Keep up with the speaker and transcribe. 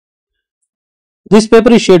This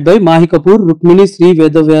paper is shared by Mahi Kapoor, Rukmini Sri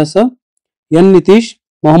Vedavyasa, N. Nitish,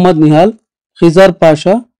 Mohammad Nihal, Khizar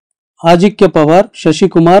Pasha, Ajikya Pawar,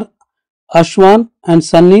 Shashi Kumar, Ashwan and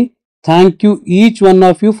Sunny. Thank you each one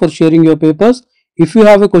of you for sharing your papers. If you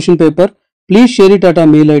have a question paper, please share it at our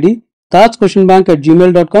mail ID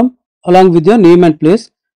tajquestionbank@gmail.com along with your name and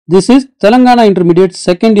place. This is Telangana Intermediate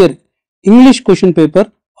Second Year English question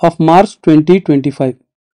paper of March 2025.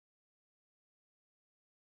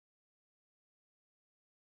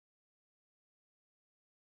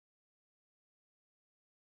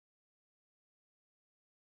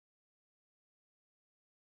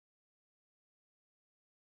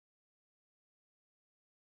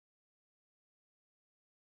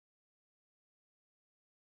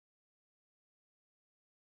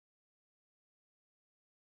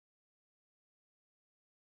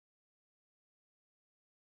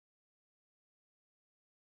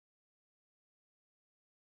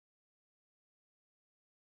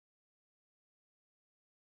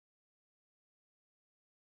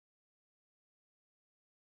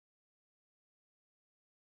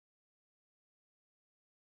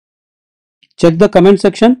 Check the comment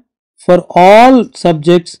section for all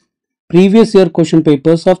subjects previous year question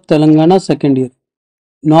papers of Telangana second year.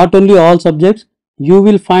 Not only all subjects, you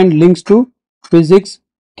will find links to physics,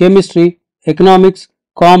 chemistry, economics,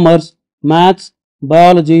 commerce, maths,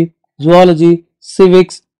 biology, zoology,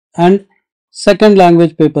 civics and second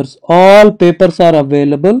language papers. All papers are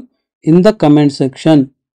available in the comment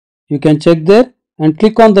section. You can check there and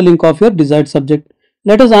click on the link of your desired subject.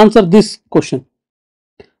 Let us answer this question.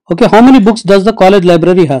 Okay, how many books does the college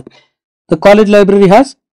library have? The college library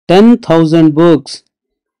has 10,000 books.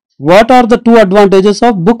 What are the two advantages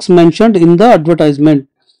of books mentioned in the advertisement?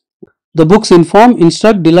 The books inform,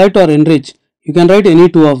 instruct, delight or enrich. You can write any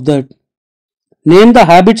two of that. Name the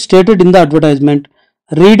habit stated in the advertisement.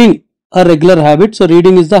 Reading, a regular habit. So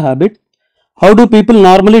reading is the habit. How do people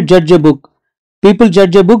normally judge a book? People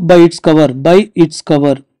judge a book by its cover. By its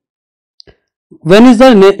cover. When is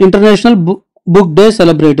the International Book Day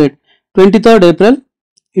celebrated? 23rd April.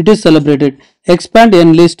 It is celebrated. Expand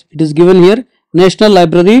enlist. It is given here. National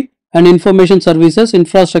Library and Information Services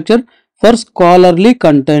infrastructure for scholarly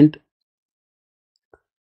content.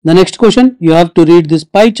 The next question, you have to read this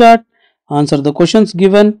pie chart, answer the questions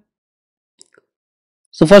given.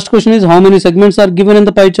 So first question is, how many segments are given in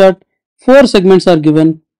the pie chart? 4 segments are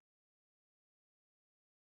given.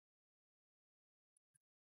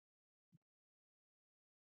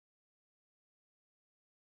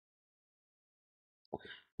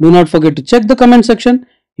 Do not forget to check the comment section.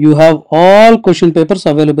 You have all question papers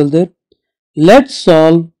available there. Let's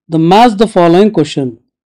solve the match the following question.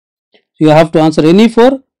 You have to answer any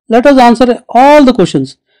 4. Let us answer all the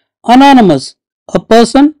questions. Anonymous, a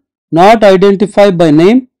person not identified by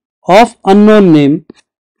name, of unknown name.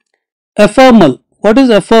 Ephemeral, what is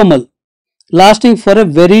ephemeral? Lasting for a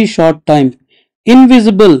very short time.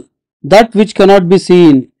 Invisible, that which cannot be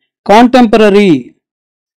seen. Contemporary,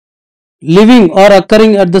 living or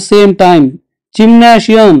occurring at the same time.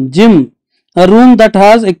 Gymnasium, gym, a room that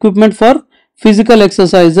has equipment for physical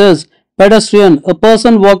exercises. Pedestrian, a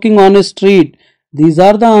person walking on a street. These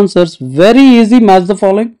are the answers. Very easy, match the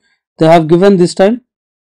following. They have given this time.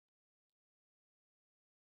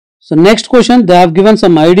 So next question, they have given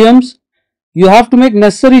some idioms. You have to make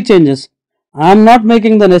necessary changes. I am not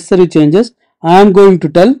making the necessary changes. I am going to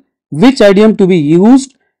tell which idiom to be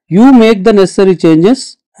used. You make the necessary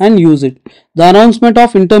changes and use it. The announcement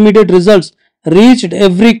of intermediate results reached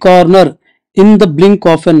every corner in the blink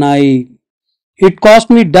of an eye. It cost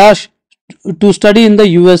me dash to study in the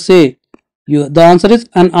USA. The answer is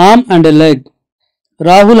an arm and a leg.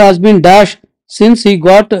 Rahul has been dash since he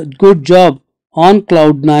got a good job on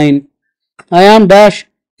cloud 9. I am dash.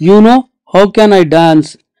 You know, how can I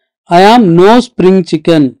dance? I am no spring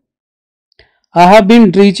chicken. I have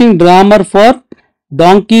been teaching grammar for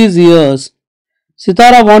donkey's years.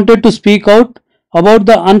 Sitara wanted to speak out about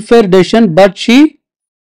the unfair decision, but she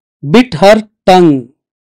bit her tongue.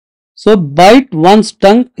 So, bite one's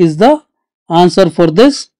tongue is the answer for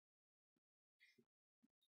this.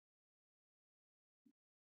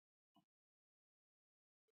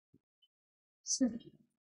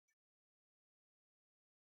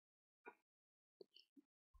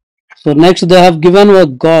 So, next they have given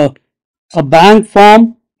a bank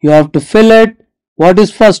form. You have to fill it. What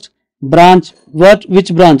is first? Branch.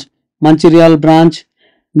 Which branch? Mancherial branch.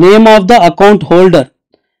 Name of the account holder.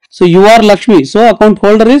 So you are Lakshmi. So account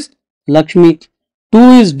holder is Lakshmi. 2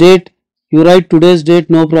 is date. You write today's date,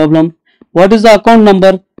 no problem. What is the account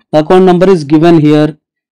number? The account number is given here.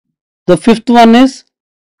 The fifth one is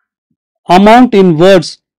amount in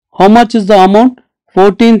words. How much is the amount?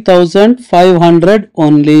 14,500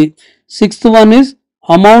 only. Sixth one is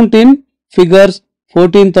amount in figures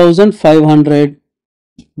 14,500.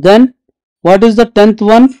 Then what is the 10th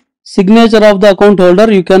one? Signature of the account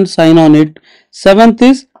holder, you can sign on it. 7th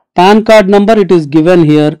is PAN card number, it is given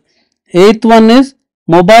here. 8th one is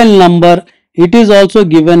mobile number, it is also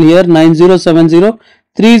given here, 9070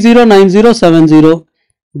 309070.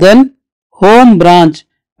 Then home branch,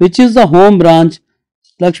 which is the home branch?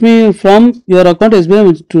 Lakshmi, from your account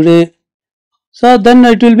SBI today. So then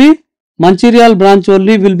it will be Mancherial branch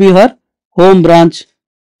only will be her home branch.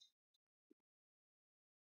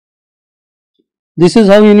 This is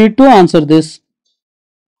how you need to answer this.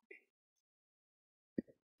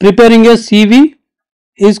 Preparing a CV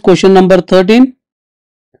is question number 13.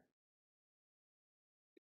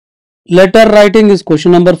 Letter writing is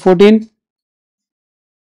question number 14.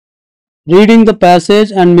 Reading the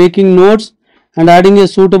passage and making notes and adding a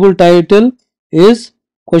suitable title is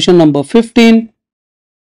question number 15.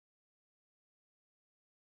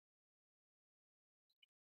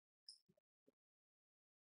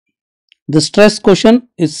 The stress question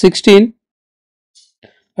is 16.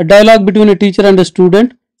 A dialogue between a teacher and a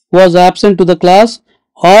student who was absent to the class,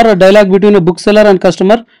 or a dialogue between a bookseller and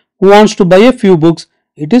customer who wants to buy a few books.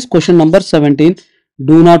 It is question number 17.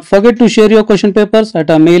 Do not forget to share your question papers at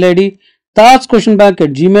our mail ID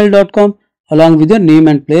tatsquestionbank@gmail.com along with your name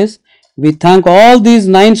and place. We thank all these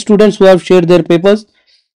 9 students who have shared their papers.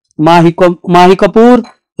 Mahi Kapoor,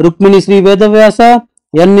 Rukmini Sri Vedavyasa,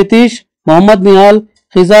 Yan Nitish, Mohammad Nihal,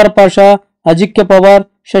 Khizar Pasha, Ajikya Pawar,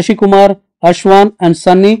 Shashi Kumar, Ashwan and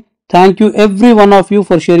Sunny. Thank you every one of you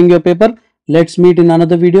for sharing your paper. Let's meet in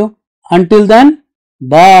another video. Until then,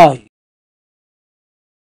 bye.